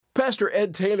Pastor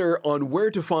Ed Taylor on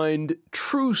where to find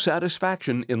true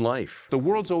satisfaction in life. The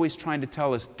world's always trying to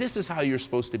tell us, this is how you're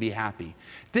supposed to be happy.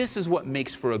 This is what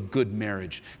makes for a good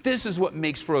marriage. This is what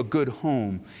makes for a good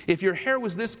home. If your hair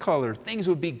was this color, things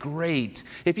would be great.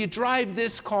 If you drive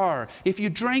this car, if you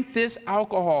drank this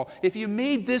alcohol, if you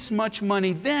made this much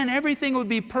money, then everything would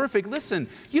be perfect. Listen,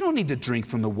 you don't need to drink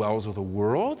from the wells of the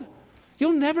world.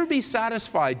 You'll never be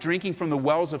satisfied drinking from the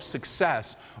wells of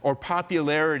success or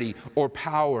popularity or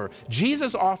power.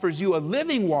 Jesus offers you a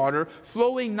living water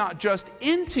flowing not just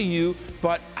into you,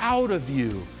 but out of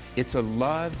you. It's a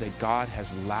love that God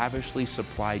has lavishly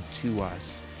supplied to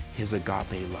us, His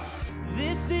agape love.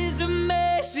 This is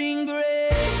amazing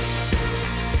grace.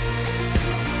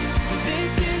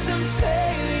 This is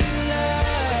unfailing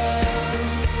love.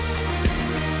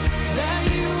 That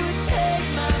you would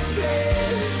take my place.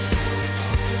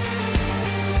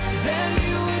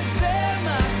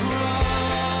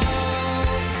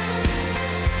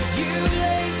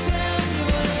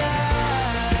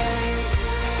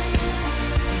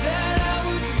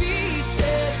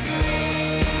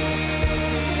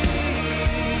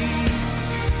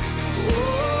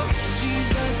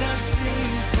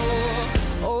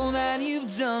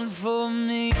 Done for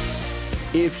me.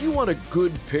 If you want a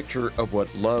good picture of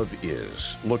what love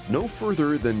is, look no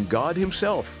further than God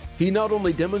Himself. He not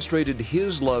only demonstrated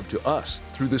His love to us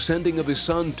through the sending of His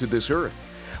Son to this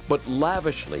earth, but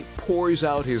lavishly pours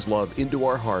out His love into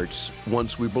our hearts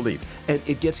once we believe. And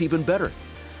it gets even better.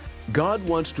 God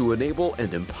wants to enable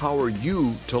and empower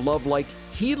you to love like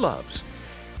He loves.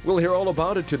 We'll hear all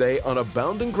about it today on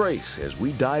Abounding Grace as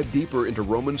we dive deeper into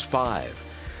Romans 5.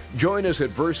 Join us at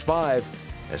verse 5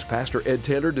 as Pastor Ed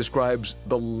Taylor describes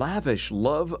the lavish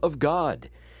love of God.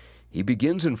 He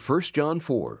begins in 1 John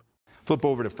 4. Flip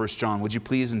over to 1 John, would you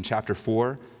please, in chapter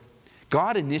 4.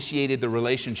 God initiated the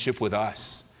relationship with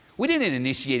us. We didn't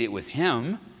initiate it with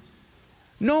Him.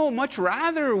 No, much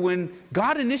rather, when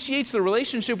God initiates the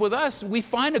relationship with us, we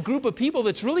find a group of people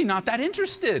that's really not that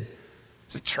interested.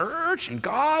 It's a church and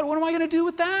God, what am I going to do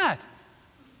with that?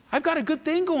 I've got a good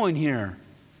thing going here.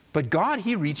 But God,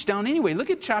 He reached down anyway. Look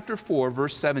at chapter 4,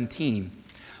 verse 17.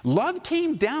 Love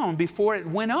came down before it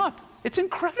went up. It's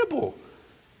incredible.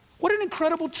 What an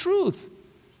incredible truth.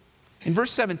 In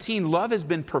verse 17, love has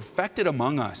been perfected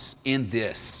among us in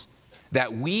this,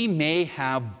 that we may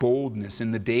have boldness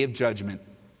in the day of judgment.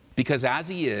 Because as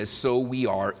He is, so we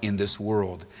are in this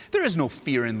world. There is no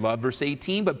fear in love, verse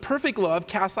 18, but perfect love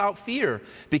casts out fear,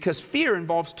 because fear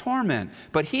involves torment.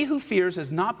 But he who fears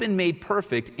has not been made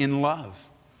perfect in love.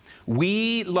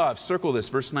 We love, circle this,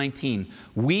 verse 19.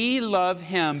 We love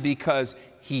Him because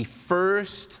He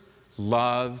first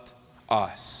loved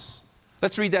us.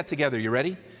 Let's read that together. You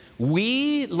ready?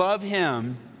 We love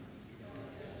Him.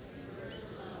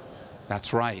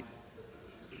 That's right.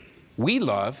 We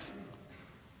love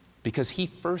because He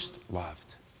first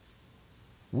loved.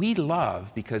 We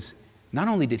love because not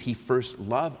only did He first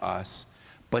love us,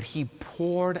 but He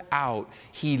poured out,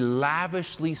 He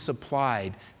lavishly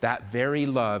supplied that very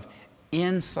love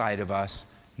inside of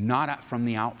us, not from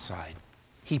the outside.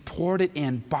 He poured it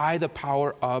in by the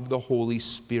power of the Holy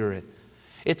Spirit.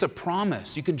 It's a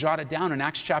promise. You can jot it down. In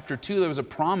Acts chapter 2, there was a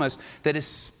promise that His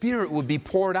Spirit would be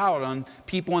poured out on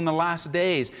people in the last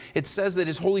days. It says that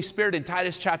His Holy Spirit in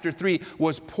Titus chapter 3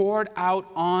 was poured out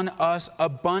on us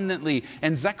abundantly.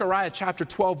 In Zechariah chapter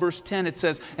 12, verse 10, it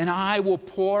says, and I will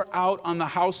pour out on the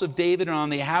house of David and on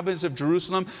the inhabitants of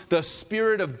Jerusalem the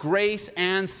Spirit of grace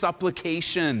and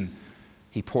supplication.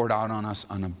 He poured out on us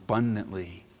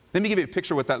abundantly. Let me give you a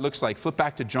picture of what that looks like. Flip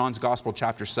back to John's Gospel,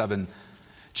 chapter 7.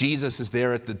 Jesus is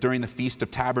there during the Feast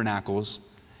of Tabernacles,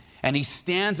 and He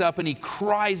stands up and He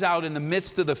cries out in the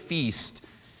midst of the feast.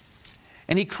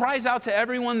 And He cries out to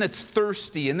everyone that's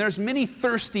thirsty, and there's many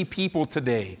thirsty people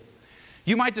today.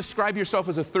 You might describe yourself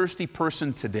as a thirsty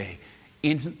person today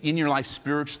in your life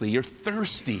spiritually. You're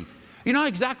thirsty. You're not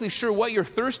exactly sure what you're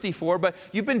thirsty for, but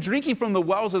you've been drinking from the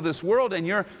wells of this world and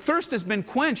your thirst has been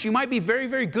quenched. You might be very,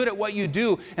 very good at what you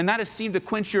do, and that has seemed to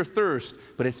quench your thirst,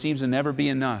 but it seems to never be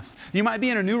enough. You might be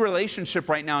in a new relationship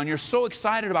right now and you're so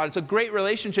excited about it. It's a great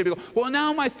relationship. You go, well,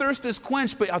 now my thirst is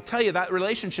quenched, but I'll tell you, that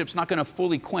relationship's not going to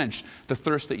fully quench the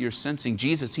thirst that you're sensing.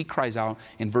 Jesus, He cries out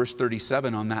in verse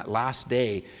 37 on that last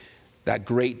day, that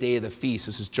great day of the feast.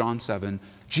 This is John 7.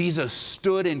 Jesus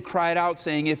stood and cried out,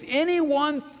 saying, if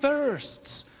anyone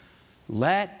thirsts,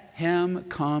 let him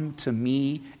come to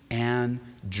me and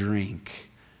drink.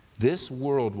 This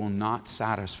world will not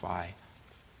satisfy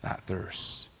that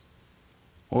thirst.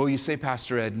 Oh, you say,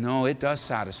 Pastor Ed, no, it does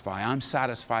satisfy. I'm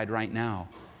satisfied right now.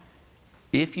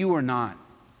 If you are not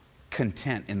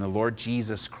content in the Lord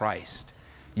Jesus Christ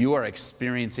you are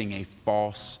experiencing a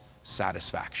false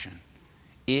satisfaction.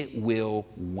 It will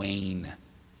wane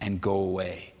and go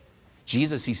away.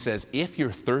 Jesus, he says, if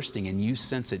you're thirsting and you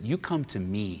sense it, you come to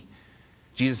me.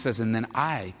 Jesus says, and then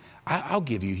I'll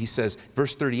give you. He says,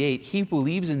 verse 38, he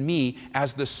believes in me,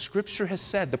 as the scripture has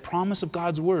said, the promise of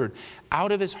God's word,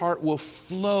 out of his heart will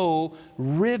flow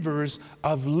rivers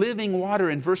of living water.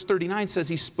 And verse 39 says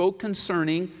he spoke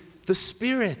concerning the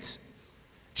Spirit.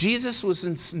 Jesus was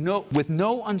with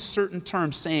no uncertain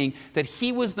terms saying that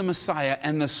he was the Messiah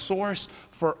and the source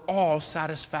for all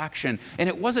satisfaction. And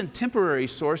it wasn't temporary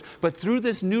source, but through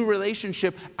this new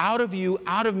relationship, out of you,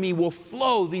 out of me will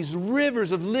flow these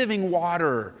rivers of living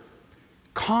water,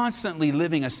 constantly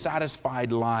living a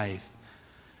satisfied life.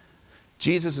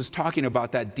 Jesus is talking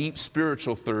about that deep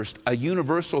spiritual thirst, a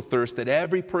universal thirst that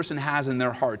every person has in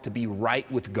their heart to be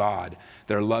right with God,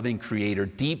 their loving Creator.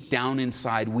 Deep down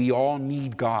inside, we all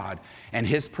need God and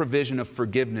His provision of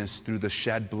forgiveness through the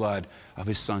shed blood of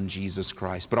His Son, Jesus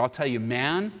Christ. But I'll tell you,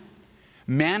 man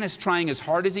is trying as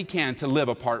hard as he can to live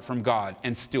apart from God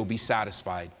and still be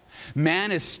satisfied.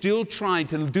 Man is still trying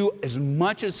to do as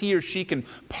much as he or she can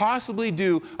possibly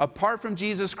do apart from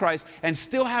Jesus Christ and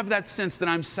still have that sense that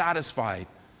I'm satisfied.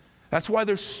 That's why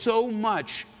there's so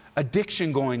much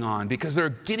addiction going on, because they're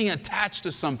getting attached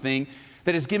to something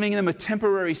that is giving them a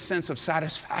temporary sense of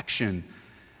satisfaction.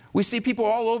 We see people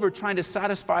all over trying to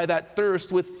satisfy that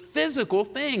thirst with physical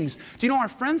things. Do you know our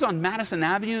friends on Madison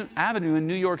Avenue in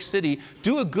New York City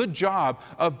do a good job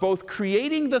of both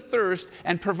creating the thirst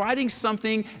and providing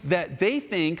something that they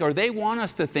think, or they want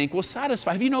us to think, will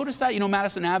satisfy. Have you noticed that? You know,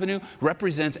 Madison Avenue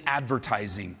represents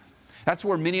advertising. That's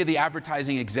where many of the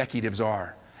advertising executives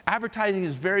are. Advertising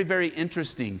is very, very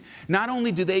interesting. Not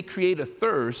only do they create a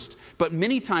thirst, but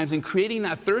many times in creating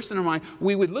that thirst in our mind,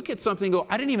 we would look at something and go,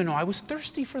 I didn't even know I was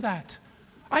thirsty for that.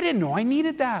 I didn't know I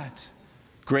needed that.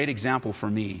 Great example for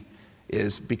me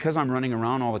is because I'm running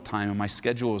around all the time and my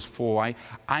schedule is full,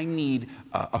 I need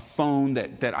a phone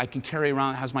that I can carry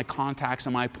around that has my contacts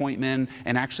and my appointment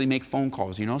and actually make phone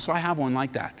calls, you know? So I have one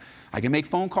like that. I can make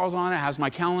phone calls on it, has my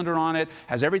calendar on it,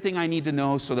 has everything I need to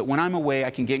know so that when I'm away, I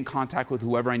can get in contact with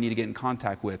whoever I need to get in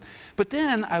contact with. But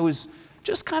then I was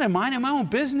just kind of minding my own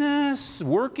business,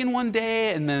 working one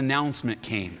day, and the announcement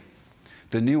came.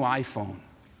 The new iPhone.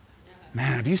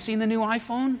 Man, have you seen the new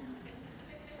iPhone?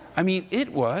 I mean,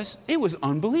 it was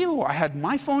unbelievable. I had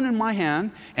my phone in my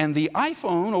hand and the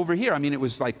iPhone over here. I mean, it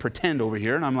was like pretend over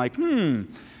here. And I'm like,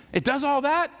 it does all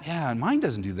that? Yeah, mine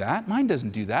doesn't do that. Mine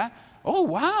doesn't do that. Oh,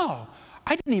 wow.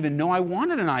 I didn't even know I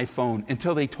wanted an iPhone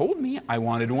until they told me I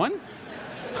wanted one.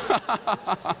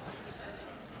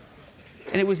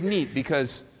 And it was neat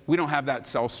because we don't have that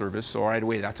cell service, so right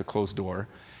away that's a closed door.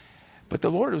 But the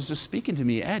Lord was just speaking to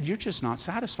me, Ed, you're just not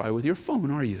satisfied with your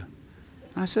phone, are you?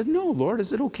 And I said, no, Lord,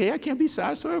 is it okay? I can't be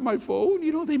satisfied with my phone.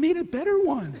 You know, they made a better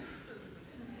one.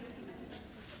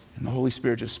 And the Holy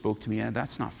Spirit just spoke to me, Ed,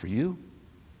 that's not for you.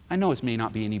 I know it may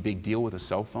not be any big deal with a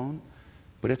cell phone,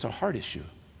 but it's a heart issue.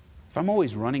 If I'm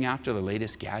always running after the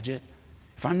latest gadget,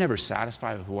 if I'm never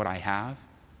satisfied with what I have,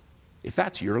 if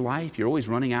that's your life, you're always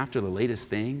running after the latest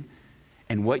thing,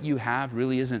 and what you have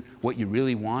really isn't what you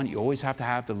really want, you always have to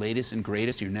have the latest and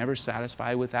greatest, you're never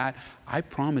satisfied with that, I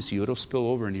promise you it'll spill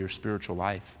over into your spiritual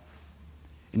life.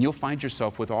 And you'll find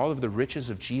yourself with all of the riches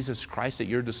of Jesus Christ at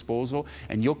your disposal,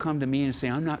 and you'll come to me and say,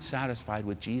 I'm not satisfied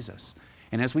with Jesus.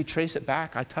 And as we trace it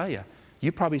back, I tell you,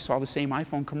 you probably saw the same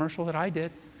iPhone commercial that I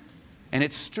did. And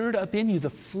it stirred up in you the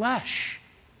flesh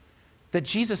that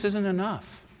Jesus isn't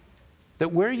enough.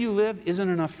 That where you live isn't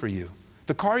enough for you.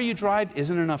 The car you drive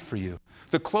isn't enough for you.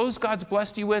 The clothes God's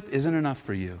blessed you with isn't enough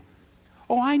for you.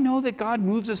 Oh, I know that God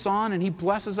moves us on and He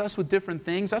blesses us with different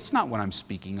things. That's not what I'm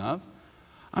speaking of.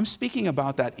 I'm speaking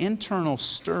about that internal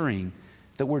stirring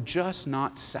that we're just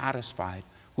not satisfied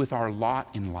with our lot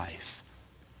in life,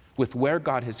 with where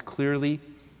God has clearly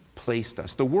placed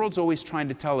us. The world's always trying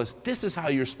to tell us, this is how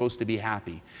you're supposed to be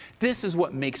happy. This is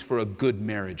what makes for a good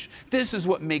marriage. This is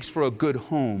what makes for a good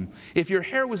home. If your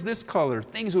hair was this color,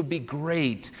 things would be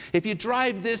great. If you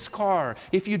drive this car,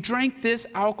 if you drank this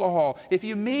alcohol, if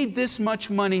you made this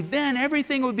much money, then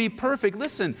everything would be perfect.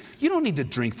 Listen, you don't need to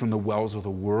drink from the wells of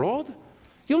the world.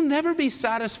 You'll never be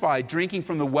satisfied drinking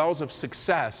from the wells of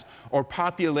success or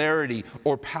popularity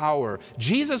or power.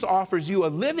 Jesus offers you a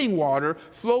living water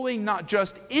flowing not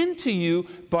just into you,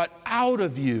 but out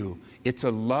of you. It's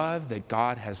a love that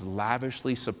God has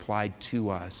lavishly supplied to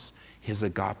us, His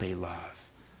agape love.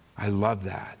 I love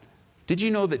that. Did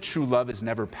you know that true love is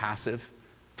never passive?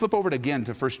 Flip over again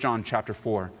to 1 John chapter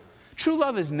 4. True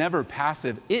love is never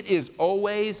passive. It is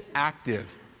always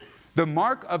active. The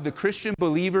mark of the Christian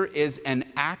believer is an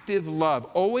active love,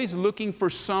 always looking for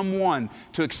someone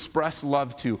to express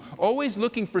love to, always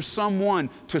looking for someone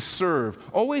to serve,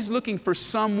 always looking for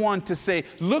someone to say,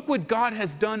 look what God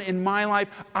has done in my life.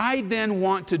 I then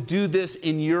want to do this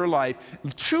in your life.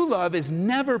 True love is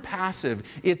never passive.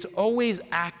 It's always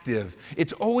active.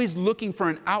 It's always looking for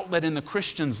an outlet in the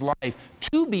Christian's life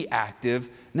to be active.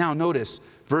 Now notice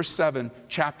verse 7,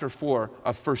 chapter 4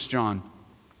 of 1 John.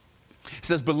 It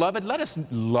says, beloved, let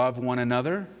us love one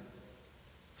another,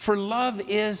 for love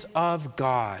is of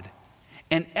God,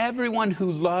 and everyone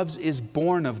who loves is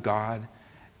born of God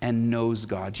and knows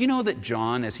God. Do you know that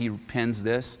John, as he pens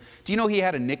this, do you know he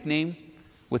had a nickname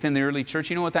within the early church?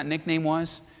 You know what that nickname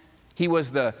was? He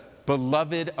was the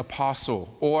beloved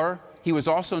apostle, or he was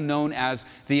also known as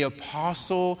the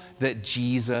apostle that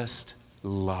Jesus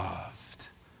loved.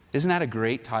 Isn't that a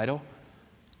great title?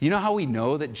 You know how we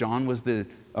know that John was the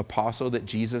apostle that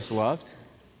Jesus loved?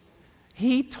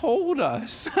 He told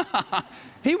us.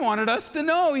 He wanted us to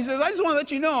know. He says, I just want to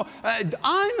let you know,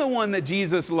 I'm the one that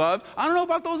Jesus loved. I don't know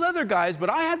about those other guys, but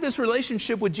I had this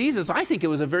relationship with Jesus. I think it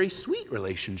was a very sweet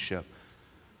relationship.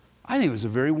 I think it was a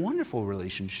very wonderful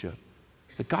relationship.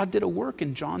 That God did a work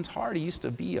in John's heart. He used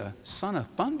to be a son of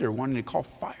thunder, wanting to call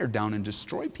fire down and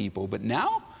destroy people. But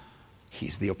now,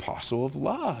 he's the apostle of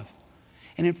love.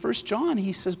 And in 1 John,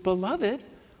 he says, beloved,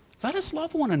 let us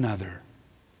love one another,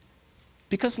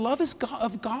 because love is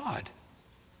of God.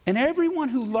 And everyone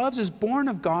who loves is born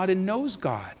of God and knows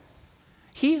God.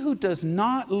 He who does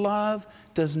not love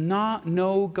does not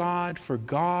know God, for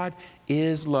God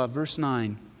is love. Verse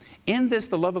 9, in this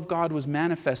the love of God was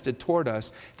manifested toward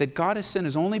us, that God has sent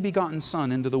his only begotten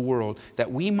Son into the world,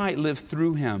 that we might live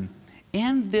through him.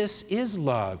 And this is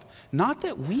love, not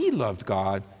that we loved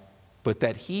God, but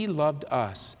that he loved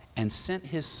us and sent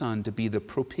his Son to be the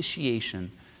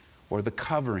propitiation, or the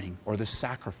covering, or the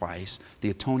sacrifice, the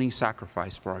atoning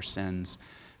sacrifice for our sins.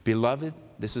 Beloved,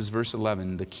 this is verse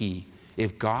 11, the key.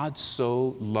 If God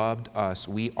so loved us,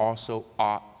 we also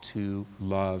ought to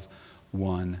love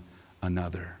one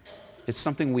another. It's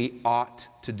something we ought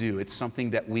to do. It's something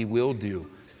that we will do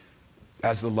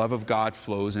as the love of God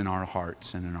flows in our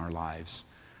hearts and in our lives.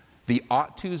 The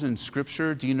ought tos in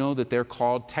Scripture, do you know that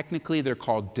technically they're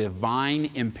called divine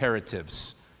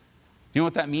imperatives. You know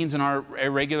what that means in our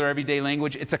regular everyday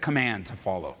language? It's a command to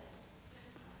follow.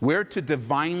 We're to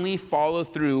divinely follow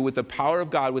through with the power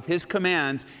of God, with his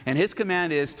commands, and his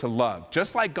command is to love.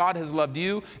 Just like God has loved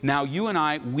you, now you and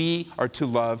I, we are to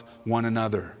love one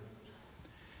another.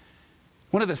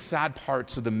 One of the sad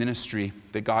parts of the ministry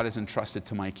that God has entrusted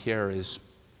to my care is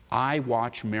I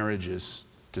watch marriages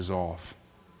dissolve.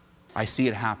 I see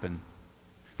it happen.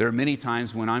 There are many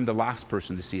times when I'm the last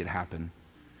person to see it happen.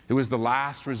 It was the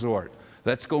last resort.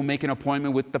 Let's go make an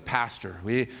appointment with the pastor.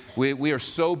 We are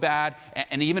so bad,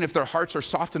 and even if their hearts are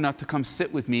soft enough to come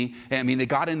sit with me, I mean, they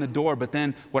got in the door, but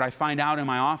then what I find out in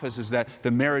my office is that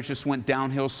the marriage just went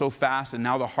downhill so fast, and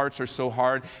now the hearts are so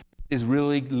hard. It is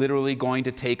really, literally going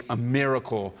to take a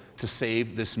miracle to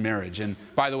save this marriage. And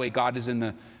by the way, God is in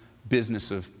the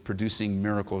business of producing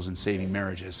miracles and saving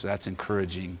marriages, so that's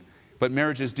encouraging. But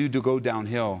marriages do go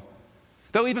downhill.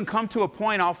 They'll even come to a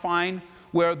point, I'll find,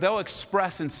 where they'll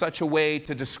express in such a way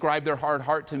to describe their hard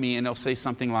heart to me, and they'll say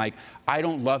something like, I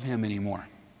don't love him anymore.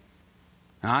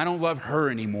 And I don't love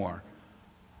her anymore.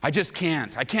 I just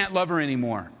can't. I can't love her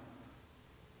anymore.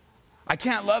 I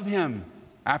can't love him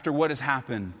after what has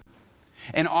happened.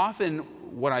 And often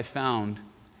what I found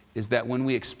is that when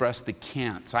we express the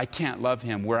can'ts, I can't love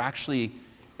him, we're actually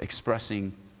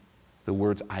expressing the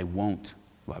words, I won't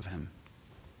love him.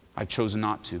 I've chosen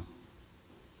not to.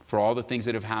 For all the things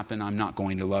that have happened, I'm not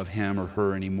going to love him or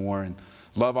her anymore. And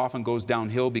love often goes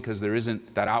downhill because there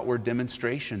isn't that outward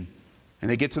demonstration.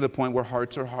 And they get to the point where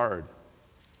hearts are hard.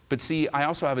 But see, I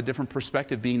also have a different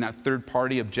perspective, being that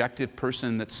third-party objective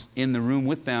person that's in the room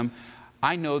with them.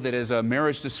 I know that as a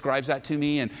marriage describes that to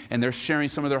me, and they're sharing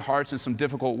some of their hearts and some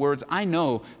difficult words, I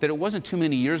know that it wasn't too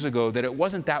many years ago that it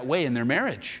wasn't that way in their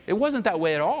marriage. It wasn't that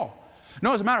way at all.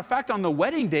 No, as a matter of fact, on the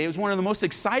wedding day, it was one of the most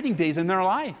exciting days in their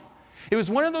life. It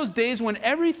was one of those days when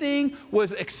everything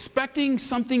was expecting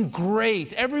something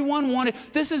great. Everyone wanted,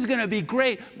 this is going to be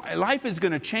great. My life is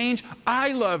going to change.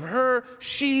 I love her.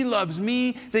 She loves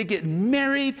me. They get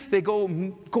married. They go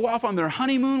off on their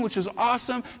honeymoon, which is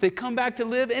awesome. They come back to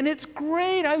live, and it's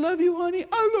great. I love you, honey.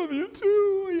 I love you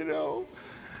too, you know.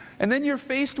 And then you're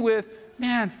faced with,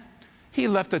 man, he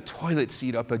left the toilet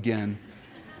seat up again.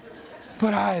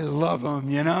 But I love him,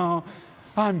 you know.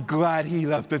 I'm glad he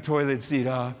left the toilet seat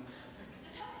up.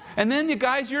 And then you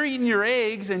guys, you're eating your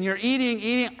eggs, and you're eating,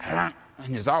 and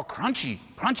it's all crunchy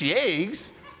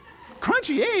eggs.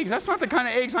 crunchy eggs. That's not the kind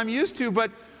of eggs I'm used to,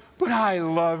 but I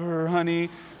love her, honey.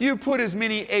 You put as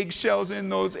many eggshells in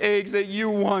those eggs that you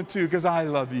want to because I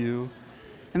love you.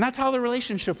 And that's how the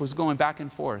relationship was going back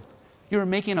and forth. You were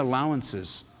making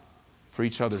allowances for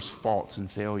each other's faults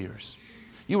and failures.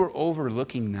 You were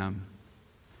overlooking them.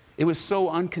 It was so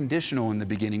unconditional in the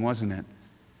beginning, wasn't it?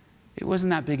 It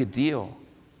wasn't that big a deal.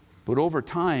 But over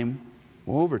time,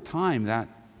 that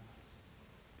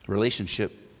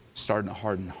relationship started to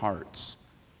harden hearts.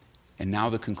 And now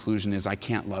the conclusion is, I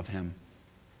can't love him.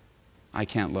 I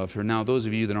can't love her. Now, those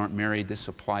of you that aren't married, this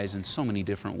applies in so many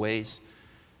different ways.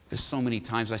 There's so many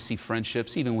times I see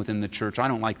friendships, even within the church, I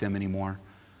don't like them anymore.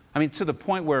 I mean, to the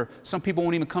point where some people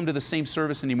won't even come to the same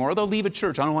service anymore, or they'll leave a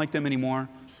church, I don't like them anymore.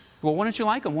 Well, why don't you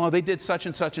like them? Well, they did such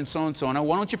and such and so and so. And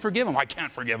why don't you forgive them? I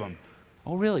can't forgive them.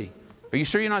 Oh, really? Are you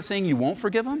sure you're not saying you won't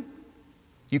forgive them?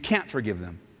 You can't forgive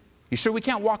them. You sure we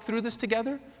can't walk through this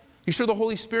together? You sure the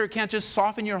Holy Spirit can't just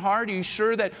soften your heart? Are you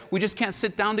sure that we just can't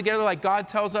sit down together like God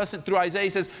tells us through Isaiah? He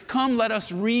says, come, let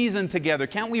us reason together.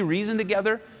 Can't we reason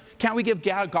together? Can't we give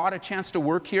God a chance to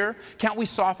work here? Can't we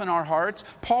soften our hearts?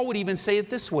 Paul would even say it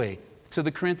this way to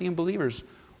the Corinthian believers.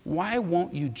 Why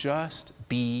won't you just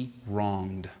be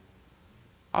wronged?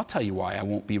 I'll tell you why I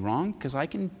won't be wronged, because I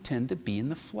can tend to be in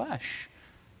the flesh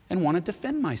and want to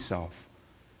defend myself.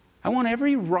 I want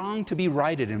every wrong to be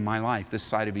righted in my life this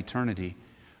side of eternity.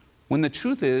 When the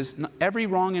truth is, every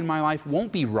wrong in my life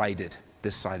won't be righted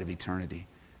this side of eternity.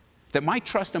 That my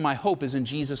trust and my hope is in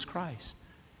Jesus Christ.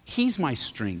 He's my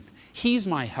strength. He's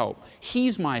my help.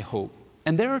 He's my hope.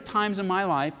 And there are times in my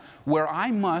life where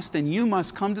I must and you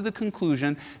must come to the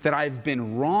conclusion that I've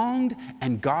been wronged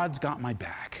and God's got my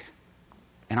back.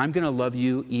 And I'm going to love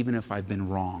you even if I've been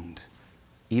wronged.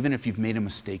 Even if you've made a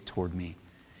mistake toward me.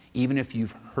 Even if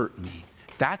you've hurt me.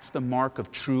 That's the mark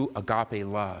of true agape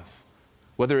love.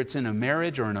 Whether it's in a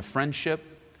marriage or in a friendship,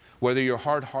 whether you're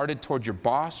hard-hearted toward your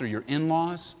boss or your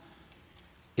in-laws,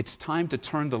 it's time to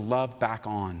turn the love back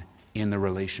on in the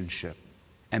relationship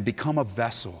and become a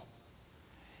vessel.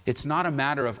 It's not a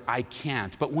matter of I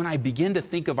can't, but when I begin to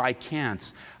think of I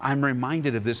can'ts, I'm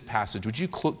reminded of this passage. Would you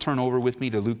turn over with me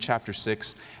to Luke chapter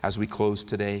 6 as we close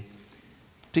today?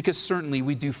 Because certainly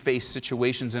we do face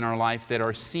situations in our life that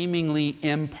are seemingly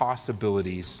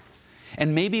impossibilities.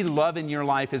 And maybe love in your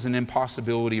life is an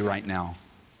impossibility right now.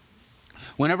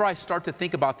 Whenever I start to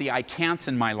think about the I can'ts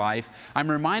in my life,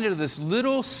 I'm reminded of this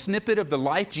little snippet of the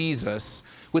life of Jesus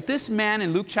with this man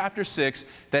in Luke chapter 6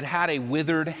 that had a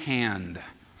withered hand.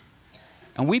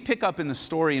 And we pick up in the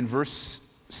story in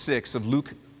verse 6 of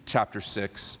Luke chapter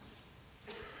 6,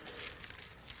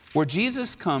 where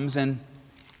Jesus comes and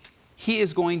he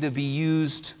is going to be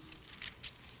used,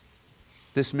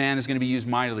 this man is going to be used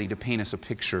mightily to paint us a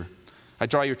picture. I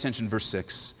draw your attention to verse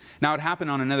 6. Now it happened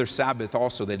on another Sabbath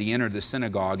also that he entered the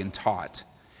synagogue and taught.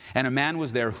 And a man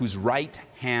was there whose right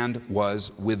hand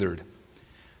was withered.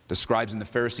 The scribes and the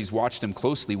Pharisees watched him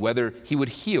closely whether he would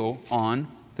heal on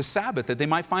the Sabbath, that they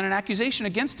might find an accusation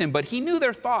against him. But he knew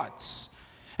their thoughts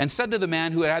and said to the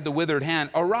man who had the withered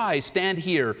hand, arise, stand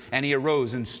here. And he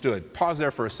arose and stood. Pause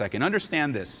there for a second.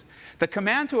 Understand this. The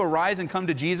command to arise and come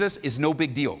to Jesus is no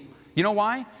big deal. You know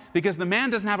why? Because the man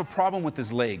doesn't have a problem with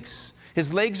his legs.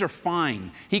 His legs are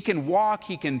fine. He can walk,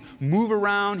 he can move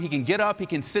around, he can get up, he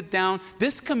can sit down.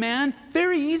 This command,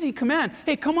 very easy command.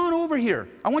 Hey, come on over here.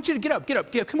 I want you to get up,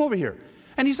 come over here.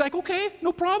 And he's like, okay,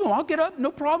 no problem. I'll get up, no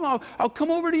problem. I'll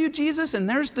come over to you, Jesus. And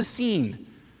there's the scene.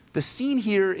 The scene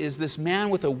here is this man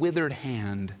with a withered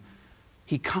hand.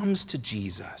 He comes to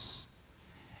Jesus.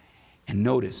 And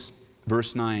notice,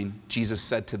 verse 9, Jesus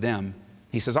said to them,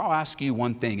 he says, I'll ask you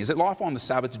one thing. Is it lawful on the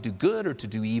Sabbath to do good or to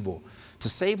do evil? To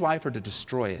save life or to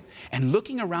destroy it? And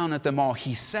looking around at them all,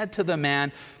 he said to the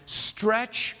man,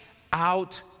 stretch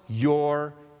out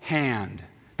your hand.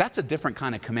 That's a different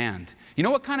kind of command. You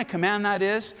know what kind of command that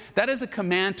is? That is a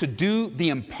command to do the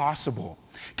impossible.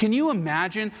 Can you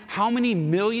imagine how many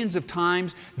millions of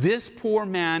times this poor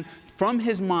man from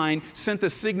his mind sent the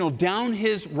signal down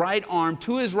his right arm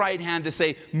to his right hand to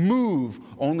say, move,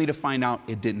 only to find out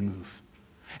it didn't move.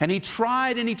 And he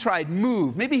tried,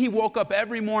 move. Maybe he woke up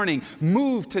every morning,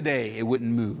 move today, it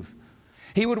wouldn't move.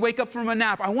 He would wake up from a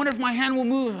nap, I wonder if my hand will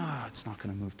move. It's not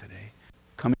going to move today.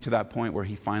 Coming to that point where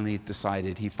he finally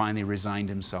decided, he finally resigned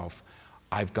himself.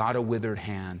 I've got a withered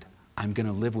hand. I'm going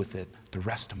to live with it the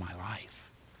rest of my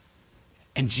life.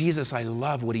 And Jesus, I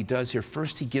love what he does here.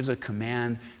 First, he gives a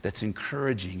command that's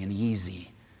encouraging and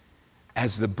easy.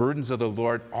 As the burdens of the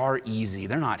Lord are easy,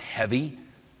 they're not heavy.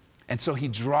 And so he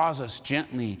draws us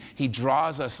gently. He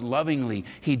draws us lovingly.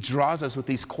 He draws us with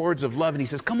these cords of love. And he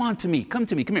says, come on to me. Come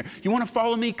to me. Come here. You want to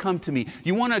follow me? Come to me.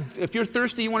 If you're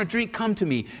thirsty, you want to drink? Come to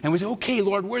me. And we say, okay,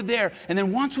 Lord, we're there. And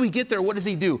then once we get there, what does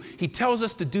he do? He tells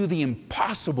us to do the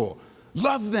impossible.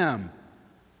 Love them.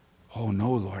 Oh,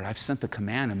 no, Lord, I've sent the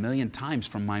command 1,000,000 times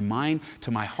from my mind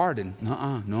to my heart. And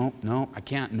no, I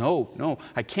can't. No,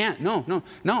 I can't. No,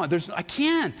 I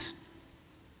can't.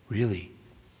 Really?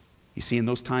 You see, in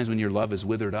those times when your love is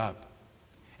withered up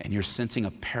and you're sensing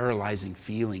a paralyzing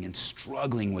feeling and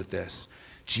struggling with this,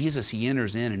 Jesus, he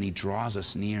enters in and he draws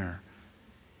us near.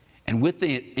 And with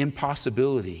the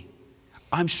impossibility,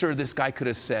 I'm sure this guy could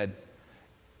have said,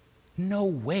 no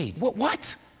way.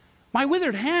 What? My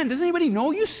withered hand, does anybody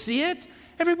know? You see it?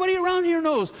 Everybody around here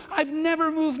knows. I've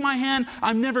never moved my hand.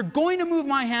 I'm never going to move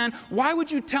my hand. Why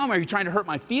would you tell me? Are you trying to hurt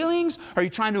my feelings? Are you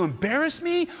trying to embarrass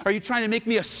me? Are you trying to make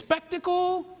me a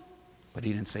spectacle? But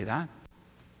he didn't say that.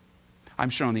 I'm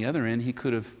sure on the other end, he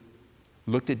could have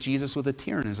looked at Jesus with a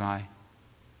tear in his eye.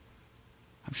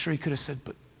 I'm sure he could have said,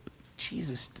 but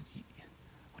Jesus,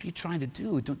 what are you trying to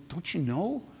do? Don't you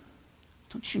know?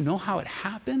 Don't you know how it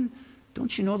happened?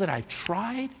 Don't you know that I've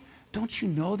tried? Don't you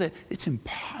know that it's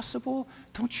impossible?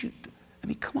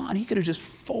 Come on. He could have just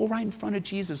fallen right in front of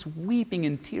Jesus, weeping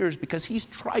in tears because he's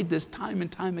tried this time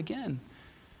and time again.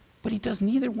 But he does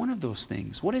neither one of those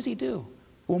things. What does he do?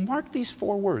 Well, mark these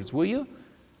 4 words, will you?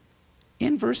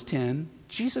 In verse 10,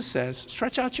 Jesus says,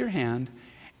 stretch out your hand,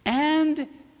 and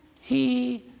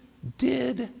he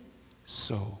did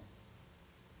so.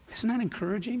 Isn't that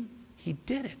encouraging? He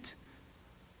did it.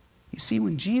 You see,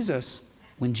 when Jesus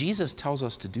tells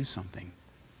us to do something,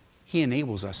 he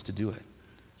enables us to do it.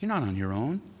 You're not on your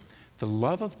own. The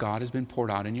love of God has been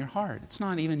poured out in your heart. It's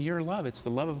not even your love. It's the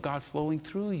love of God flowing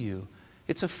through you.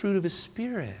 It's a fruit of his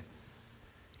Spirit.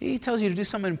 He tells you to do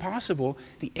something impossible.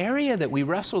 The area that we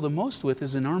wrestle the most with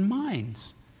is in our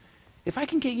minds. If I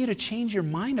can get you to change your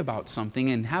mind about something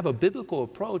and have a biblical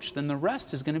approach, then the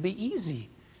rest is going to be easy.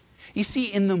 You see,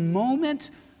 in the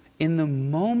moment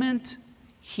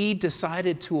he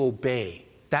decided to obey,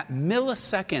 that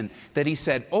millisecond that he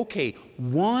said, okay,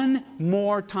 one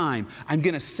more time, I'm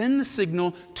going to send the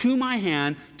signal to my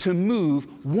hand to move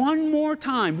one more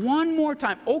time.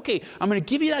 Okay, I'm going to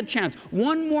give you that chance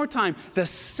one more time.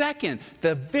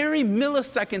 The very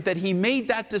millisecond that he made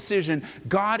that decision,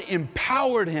 God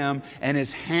empowered him and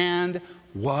his hand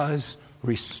was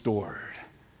restored.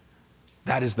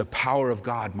 That is the power of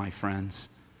God, my friends,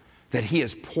 that he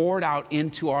has poured out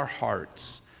into our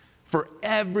hearts for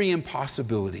every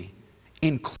impossibility,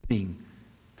 including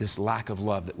this lack of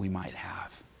love that we might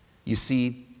have. You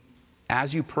see,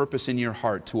 as you purpose in your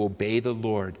heart to obey the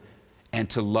Lord and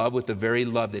to love with the very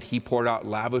love that he poured out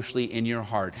lavishly in your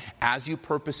heart, as you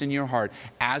purpose in your heart,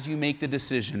 as you make the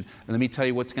decision, let me tell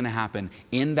you what's going to happen.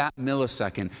 In that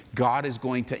millisecond, God is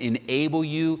going to enable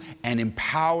you and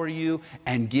empower you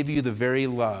and give you the very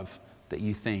love that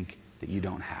you think that you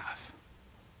don't have.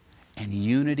 And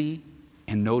unity.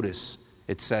 And notice,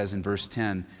 it says in verse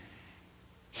 10,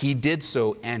 he did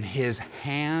so and his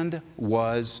hand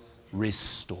was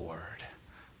restored.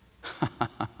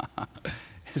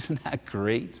 Isn't that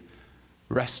great?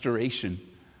 Restoration,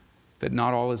 that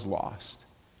not all is lost.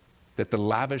 That the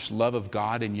lavish love of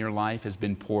God in your life has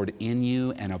been poured in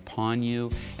you and upon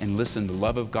you. And listen, the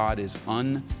love of God is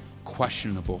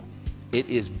unquestionable. It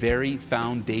is very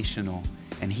foundational.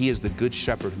 And he is the good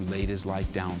shepherd who laid his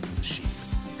life down for the sheep.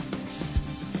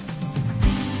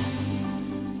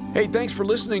 Hey, thanks for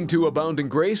listening to Abounding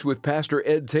Grace with Pastor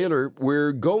Ed Taylor.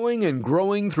 We're going and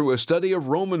growing through a study of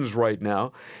Romans right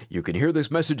now. You can hear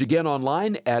this message again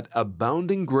online at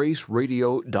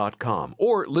aboundinggraceradio.com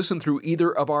or listen through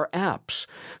either of our apps.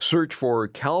 Search for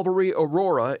Calvary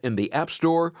Aurora in the App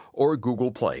Store or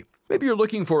Google Play. Maybe you're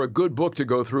looking for a good book to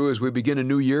go through as we begin a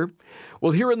new year.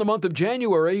 Well, here in the month of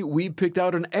January, we picked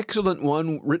out an excellent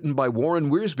one written by Warren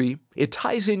Wiersbe. It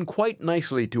ties in quite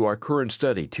nicely to our current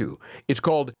study, too. It's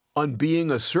called On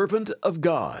Being a Servant of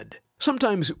God.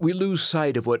 Sometimes we lose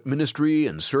sight of what ministry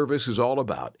and service is all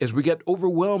about as we get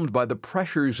overwhelmed by the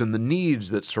pressures and the needs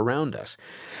that surround us.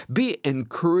 Be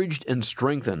encouraged and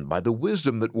strengthened by the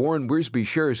wisdom that Warren Wiersbe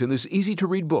shares in this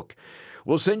easy-to-read book.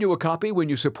 We'll send you a copy when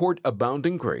you support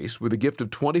Abounding Grace with a gift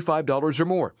of $25 or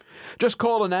more. Just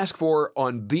call and ask for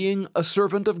On Being a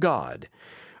Servant of God.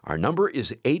 Our number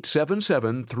is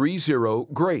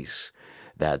 877-30-GRACE.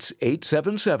 That's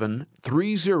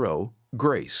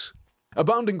 877-30-GRACE.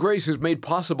 Abounding Grace is made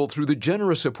possible through the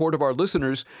generous support of our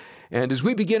listeners. And as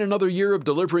we begin another year of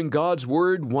delivering God's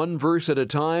Word one verse at a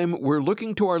time, we're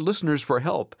looking to our listeners for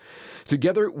help.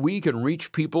 Together, we can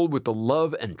reach people with the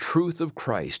love and truth of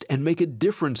Christ and make a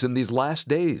difference in these last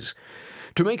days.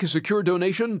 To make a secure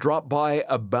donation, drop by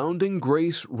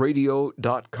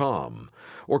aboundinggraceradio.com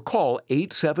or call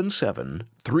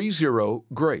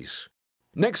 877-30-GRACE.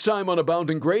 Next time on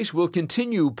Abounding Grace, we'll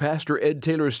continue Pastor Ed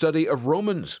Taylor's study of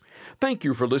Romans. Thank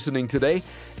you for listening today,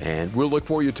 and we'll look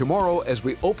for you tomorrow as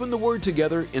we open the Word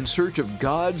together in search of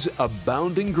God's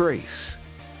abounding grace.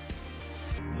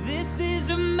 This is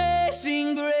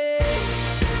amazing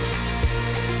grace.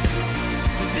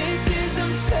 This is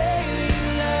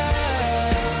unfailing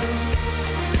love.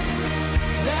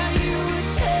 That you would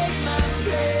take my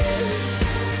place.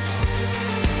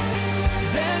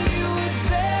 That you would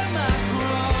bear my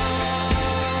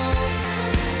cross.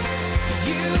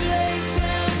 You laid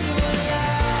down your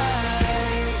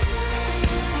life.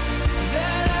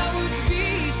 That I would be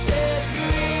set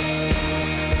free.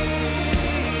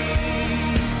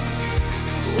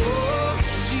 Oh,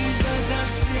 Jesus, I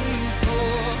sing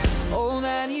for all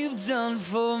that you've done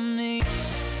for me.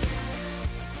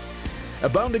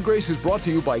 Abounding Grace is brought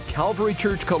to you by Calvary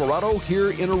Church, Colorado,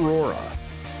 here in Aurora.